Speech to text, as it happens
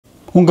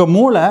உங்கள்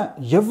மூளை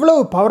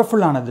எவ்வளவு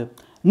பவர்ஃபுல்லானது.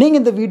 நீங்கள்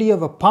இந்த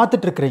வீடியோவை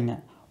பார்த்துட்ருக்கிறீங்க.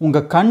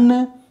 உங்கள் கண்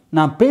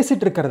நான்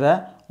பேசிகிட்டு இருக்கிறத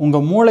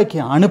உங்கள் மூளைக்கு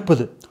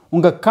அனுப்புது.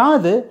 உங்கள்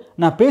காது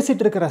நான்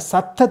பேசிகிட்டு இருக்கிற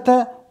சத்தத்தை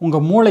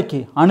உங்கள் மூளைக்கு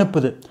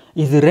அனுப்புது.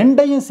 இது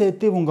ரெண்டையும்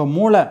சேர்த்து உங்கள்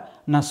மூளை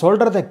நான்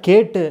சொல்கிறத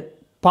கேட்டு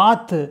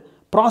பார்த்து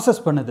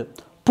ப்ராசஸ் பண்ணுது,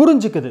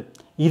 புரிஞ்சுக்குது.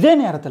 இதே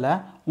நேரத்தில்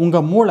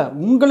உங்கள் மூளை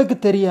உங்களுக்கு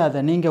தெரியாத,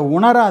 நீங்கள்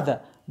உணராத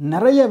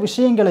நிறைய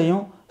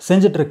விஷயங்களையும்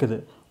செஞ்சிட்ருக்குது.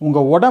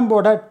 உங்கள்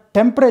உடம்போட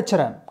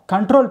டெம்பரேச்சரை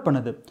கண்ட்ரோல்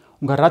பண்ணுது.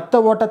 உங்கள் ரத்த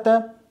ஓட்டத்தை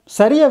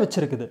சரியாக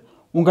வச்சுருக்குது.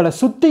 உங்களை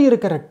சுற்றி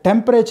இருக்கிற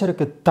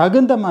டெம்பரேச்சருக்கு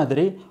தகுந்த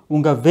மாதிரி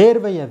உங்கள்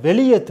வேர்வையை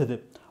வெளியேற்றுது.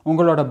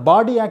 உங்களோட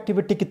பாடி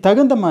ஆக்டிவிட்டிக்கு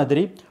தகுந்த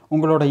மாதிரி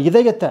உங்களோட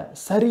இதயத்தை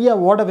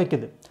சரியாக ஓட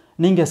வைக்குது.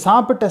 நீங்கள்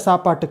சாப்பிட்ட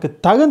சாப்பாட்டுக்கு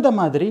தகுந்த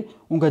மாதிரி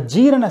உங்கள்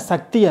ஜீரண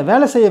சக்தியை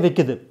வேலை செய்ய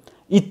வைக்குது.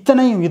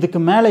 இத்தனையும்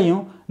இதுக்கு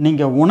மேலேயும்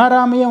நீங்கள்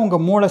உணராமையே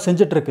உங்கள் மூளை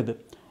செஞ்சிட்ருக்குது.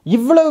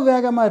 இவ்வளவு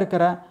வேகமாக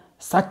இருக்கிற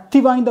சக்தி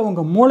வாய்ந்த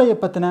உங்கள் மூளையை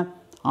பற்றின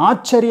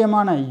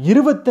ஆச்சரியமான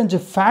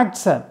 25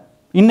 ஃபேக்ட்ஸை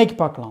இன்றைக்கி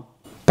பார்க்கலாம்.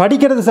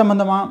 படிக்கிறது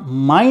சம்மந்தமாக,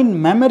 மைண்ட்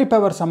மெமரி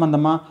பவர்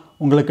சம்மந்தமாக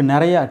உங்களுக்கு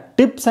நிறைய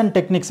டிப்ஸ் அண்ட்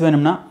டெக்னிக்ஸ்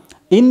வேணும்னா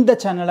இந்த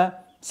சேனலை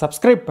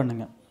சப்ஸ்கிரைப்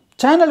பண்ணுங்கள்.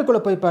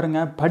 சேனலுக்குள்ளே போய்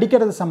பாருங்கள்.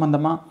 படிக்கிறது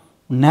சம்மந்தமாக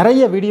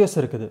நிறைய வீடியோஸ்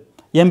இருக்குது.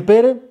 என்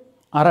பேர்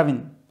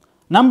அரவிந்த்.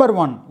 நம்பர்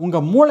 1,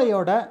 உங்கள்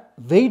மூளையோட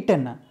வெயிட்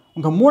என்ன?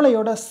 உங்கள்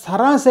மூளையோட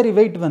சராசரி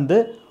வெயிட் வந்து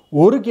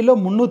 1 கிலோ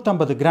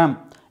 350 கிராம்.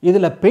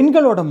 இதில்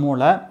பெண்களோட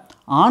மூளை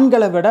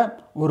ஆண்களை விட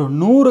ஒரு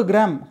 100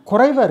 கிராம்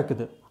குறைவாக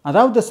இருக்குது.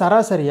 அதாவது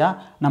சராசரியாக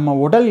நம்ம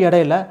உடல்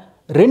எடையில்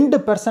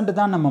 2%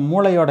 தான் நம்ம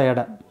மூளையோட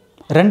எடை.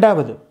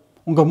 ரெண்டாவது,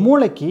 உங்கள்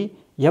மூளைக்கு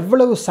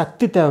எவ்வளவு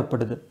சக்தி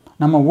தேவைப்படுது?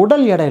 நம்ம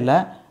உடல் எடையில்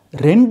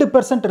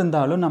 2%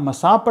 இருந்தாலும் நம்ம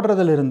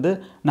சாப்பிட்றதுலேருந்து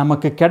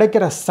நமக்கு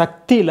கிடைக்கிற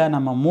சக்தியில்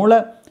நம்ம மூளை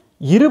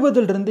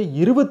 20லிருந்து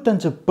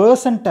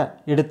 25%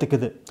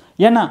 எடுத்துக்குது.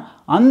 ஏன்னா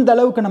அந்த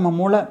அளவுக்கு நம்ம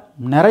மூளை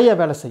நிறைய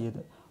வேலை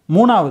செய்யுது.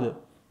 மூணாவது,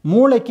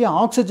 மூளைக்கு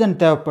ஆக்சிஜன்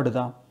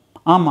தேவைப்படுதா?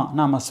 ஆமாம்,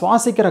 நாம்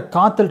சுவாசிக்கிற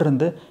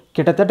காற்றுலேருந்து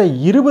கிட்டத்தட்ட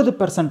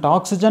 20%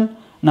 ஆக்சிஜன்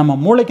நம்ம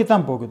மூளைக்கு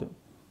தான் போகுது.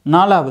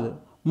 நாலாவது,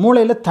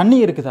 மூளையில் தண்ணி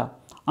இருக்குதா?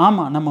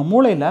 ஆமாம், நம்ம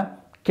மூளையில்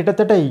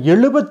கிட்டத்தட்ட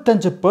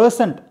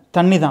 75%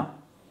 தண்ணி தான்.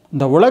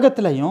 இந்த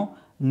உலகத்துலேயும்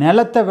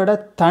நிலத்தை விட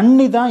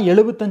தண்ணி தான்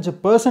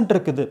 75%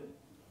 இருக்குது.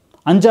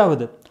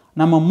 அஞ்சாவது,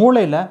 நம்ம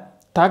மூளையில்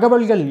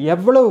தகவல்கள்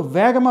எவ்வளவு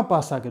வேகமாக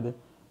பாஸ் ஆகுது?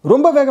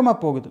 ரொம்ப வேகமாக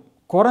போகுது.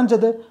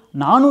 குறைஞ்சது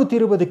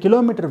 420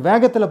 கிலோமீட்டர்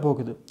வேகத்தில்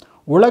போகுது.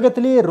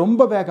 உலகத்திலேயே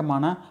ரொம்ப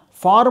வேகமான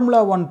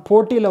ஃபார்முலா 1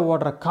 போட்டியில்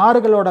ஓடுற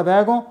கார்களோட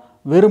வேகம்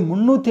வெறும்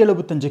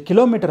 375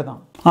 கிலோமீட்டர் தான்.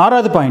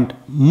 ஆறாவது பாயிண்ட்,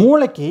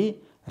 மூளைக்கு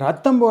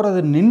ரத்தம்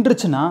போகிறது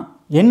நின்றுச்சுன்னா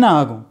என்ன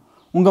ஆகும்?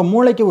 உங்கள்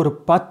மூளைக்கு ஒரு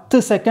 10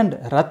 செகண்ட்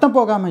ரத்தம்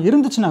போகாமல்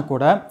இருந்துச்சுன்னா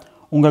கூட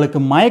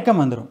உங்களுக்கு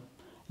மயக்கம் வந்துடும்.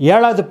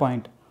 ஏழாவது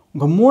பாயிண்ட்,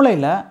 உங்கள்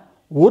மூளையில்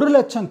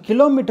 1,00,000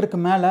 கிலோமீட்டருக்கு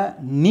மேலே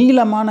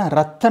நீளமான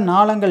இரத்த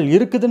நாளங்கள்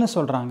இருக்குதுன்னு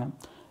சொல்கிறாங்க.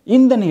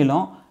 இந்த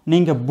நீளம்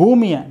நீங்கள்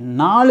பூமியை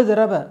 4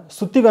 தடவை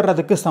சுற்றி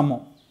வர்றதுக்கு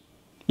சமம்.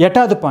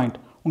 எட்டாவது பாயிண்ட்,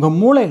 உங்கள்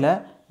மூளையில்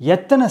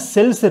எத்தனை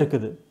செல்ஸ்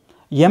இருக்குது?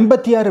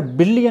 86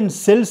 பில்லியன்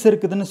செல்ஸ்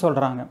இருக்குதுன்னு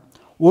சொல்கிறாங்க.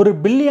 1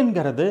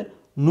 பில்லியன்கிறது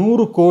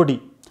 100 கோடி.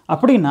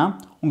 அப்படின்னா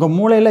உங்கள்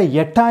மூளையில்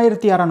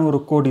 8600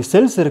 கோடி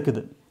செல்ஸ்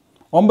இருக்குது.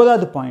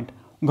 ஒன்பதாவது பாயிண்ட்,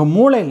 உங்கள்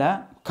மூளையில்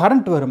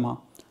கரண்ட் வருமா?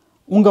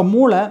 உங்கள்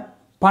மூளை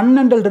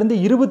 12லிருந்து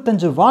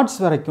 25 வாட்ஸ்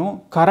வரைக்கும்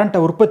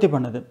கரண்ட்டை உற்பத்தி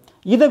பண்ணுது.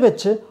 இதை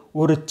வச்சு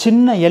ஒரு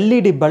சின்ன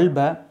எல்இடி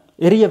பல்பை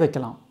எரிய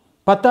வைக்கலாம்.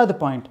 10வது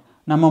பாயிண்ட்,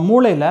 நம்ம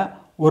மூளையில்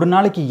ஒரு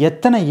நாளைக்கு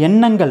எத்தனை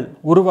எண்ணங்கள்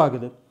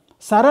உருவாகுது?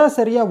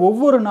 சராசரியாக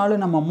ஒவ்வொரு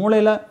நாளும் நம்ம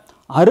மூளையில்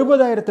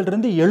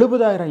 60,000லிருந்து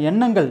 70,000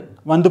 எண்ணங்கள்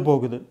வந்து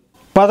போகுது.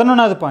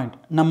 11வது பாயிண்ட்,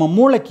 நம்ம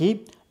மூளைக்கு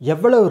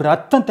எவ்வளவு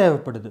ரத்தம்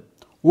தேவைப்படுது?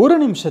 ஒரு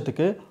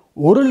நிமிஷத்துக்கு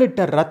 1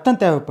 லிட்டர் ரத்தம்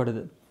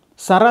தேவைப்படுது.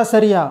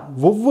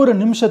 சராசரியாக ஒவ்வொரு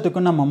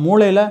நிமிஷத்துக்கும் நம்ம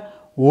மூளையில்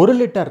 1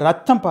 லிட்டர்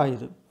ரத்தம்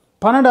பாயுது.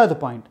 12வது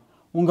பாயிண்ட்,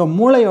 உங்கள்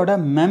மூளையோட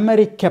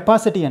மெமரி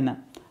கெப்பாசிட்டி என்ன?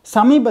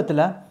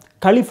 சமீபத்தில்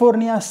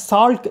கலிஃபோர்னியா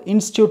சால்க்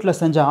இன்ஸ்டியூட்டில்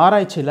செஞ்ச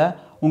ஆராய்ச்சியில்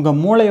உங்கள்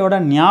மூளையோட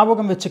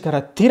ஞாபகம் வச்சுக்கிற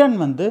திறன்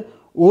வந்து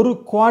 1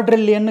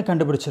 குவாட்ரில்லியன்னு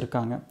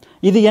கண்டுபிடிச்சிருக்காங்க.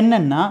 இது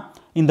என்னென்னா,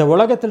 இந்த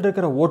உலகத்தில்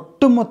இருக்கிற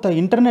ஒட்டுமொத்த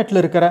இன்டர்நெட்டில்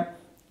இருக்கிற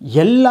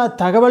எல்லா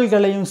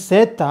தகவல்களையும்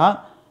சேர்த்தா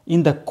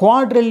இந்த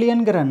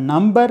குவாட்ரில்லியன்கிற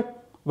நம்பர்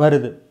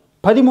வருது.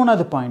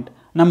 13வது பாயிண்ட்,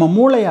 நம்ம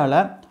மூளையால்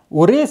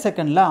ஒரே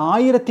செகண்டில்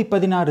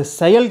 1016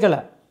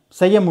 செயல்களை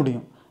செய்ய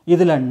முடியும்.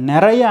 இதில்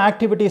நிறைய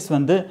ஆக்டிவிட்டீஸ்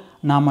வந்து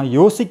நாம்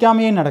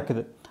யோசிக்காமையே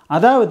நடக்குது.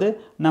 அதாவது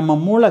நம்ம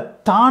மூளை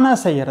தானாக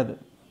செய்கிறது.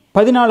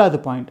 14வது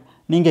பாயிண்ட்,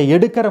 நீங்கள்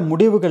எடுக்கிற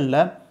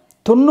முடிவுகளில்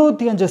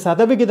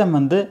 95%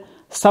 வந்து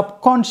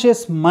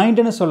சப்கான்ஷியஸ்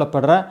மைண்டுன்னு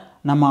சொல்லப்படுற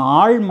நம்ம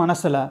ஆழ்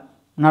மனசில்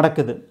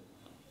நடக்குது.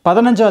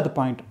 15வது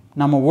பாயிண்ட்,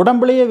 நம்ம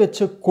உடம்புலையே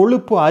வச்சு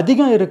கொழுப்பு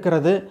அதிகம்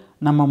இருக்கிறது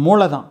நம்ம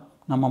மூளை தான்.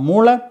 நம்ம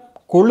மூளை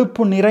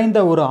கொழுப்பு நிறைந்த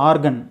ஒரு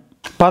ஆர்கன்.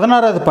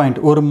 16வது பாயிண்ட்,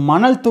 ஒரு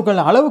மணல்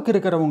துகள் அளவுக்கு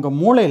இருக்கிற உங்கள்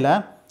மூளையில்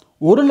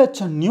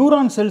 1,00,000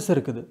 நியூரான் செல்ஸ்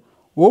இருக்குது.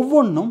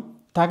 ஒவ்வொன்றும்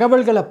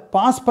தகவல்களை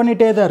பாஸ்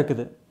பண்ணிகிட்டே தான்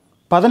இருக்குது.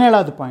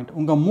 17வது பாயிண்ட்,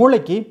 உங்கள்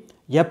மூளைக்கு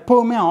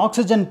எப்போவுமே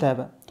ஆக்சிஜன்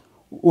தேவை.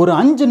 ஒரு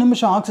 5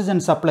 நிமிஷம்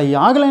ஆக்சிஜன் சப்ளை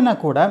ஆகலைன்னா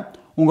கூட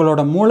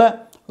உங்களோட மூளை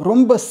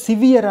ரொம்ப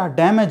சிவியராக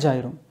டேமேஜ்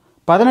ஆயிரும்.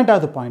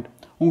 18வது பாயிண்ட்,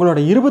 உங்களோட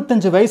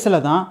 25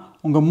 வயசில் தான்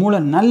உங்கள் மூளை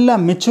நல்லா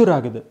மெச்சூர்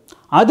ஆகுது.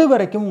 அது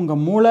வரைக்கும்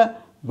உங்கள் மூளை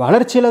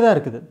வளர்ச்சியில் தான்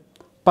இருக்குது.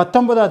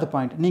 19வது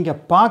பாயிண்ட், நீங்கள்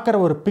பார்க்குற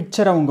ஒரு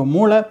பிக்சரை உங்கள்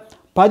மூளை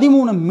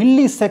 13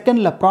 மில்லி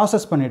செகண்டில்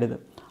ப்ராசஸ் பண்ணிடுது.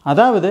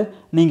 அதாவது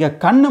நீங்கள்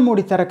கண்ணை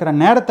மூடி திறக்கிற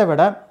நேரத்தை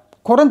விட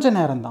குறைஞ்ச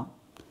நேரம்தான்.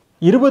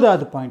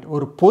 20வது பாயிண்ட்,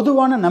 ஒரு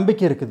பொதுவான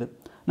நம்பிக்கை இருக்குது,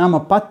 நாம்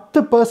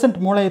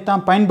 10% மூளையை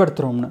தான்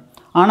பயன்படுத்துகிறோம்னு.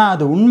 ஆனால்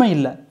அது உண்மை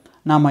இல்லை.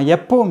 நாம்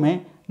எப்போவுமே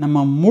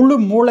நம்ம முழு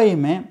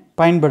மூளையுமே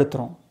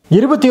பயன்படுத்துகிறோம்.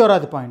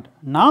 21வது பாயிண்ட்,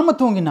 நாம்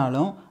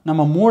தூங்கினாலும்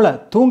நம்ம மூளை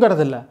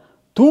தூங்கிறதில்ல.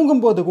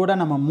 தூங்கும்போது கூட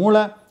நம்ம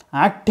மூளை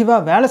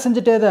ஆக்டிவாக வேலை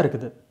செஞ்சுட்டே தான்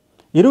இருக்குது.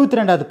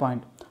 22வது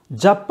பாயிண்ட்,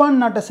 ஜப்பான்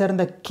நாட்டை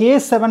சேர்ந்த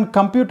K7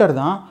 கம்ப்யூட்டர்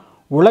தான்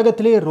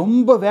உலகத்திலே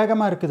ரொம்ப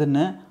வேகமாக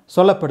இருக்குதுன்னு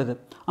சொல்லப்படுது.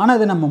 ஆனால்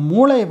அது நம்ம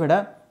மூளையை விட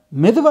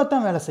மெதுவாக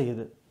தான் வேலை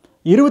செய்யுது.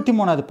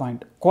 23வது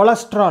பாயிண்ட்,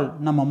 கொலஸ்ட்ரால்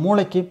நம்ம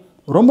மூளைக்கு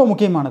ரொம்ப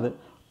முக்கியமானது.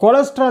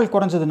 கொலஸ்ட்ரால்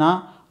குறைஞ்சதுன்னா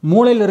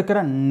மூளையில் இருக்கிற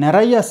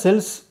நிறைய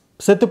செல்ஸ்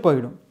செத்து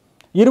போயிடும்.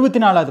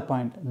 24வது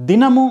பாயிண்ட்,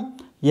 தினமும்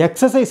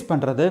எக்ஸசைஸ்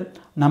பண்ணுறது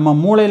நம்ம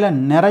மூளையில்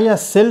நிறைய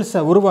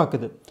செல்ஸை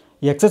உருவாக்குது.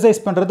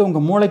 எக்ஸசைஸ் பண்ணுறது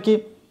உங்கள் மூளைக்கு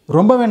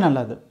ரொம்பவே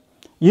நல்லது.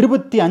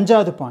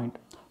 25வது பாயிண்ட்,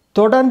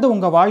 தொடர்ந்து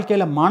உங்கள்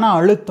வாழ்க்கையில் மன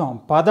அழுத்தம்,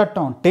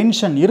 பதட்டம்,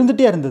 டென்ஷன்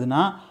இருந்துகிட்டே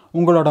இருந்ததுன்னா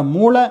உங்களோட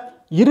மூளை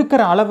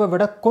இருக்கிற அளவை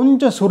விட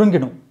கொஞ்சம்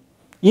சுருங்கிடும்.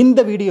 இந்த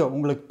வீடியோ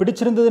உங்களுக்கு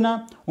பிடிச்சிருந்ததுன்னா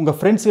உங்கள்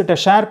ஃப்ரெண்ட்ஸ் கிட்ட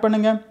ஷேர்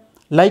பண்ணுங்கள்,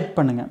 லைக்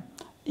பண்ணுங்கள்.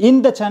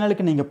 இந்த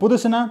சேனலுக்கு நீங்கள்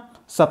புதுசுனா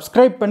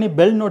சப்ஸ்கிரைப் பண்ணி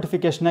பெல்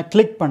நோட்டிஃபிகேஷனை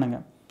கிளிக்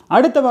பண்ணுங்கள்.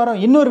 அடுத்த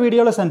வாரம் இன்னொரு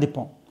வீடியோவில்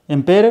சந்திப்போம்.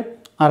 என் பேர்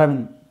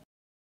அரவிந்த்.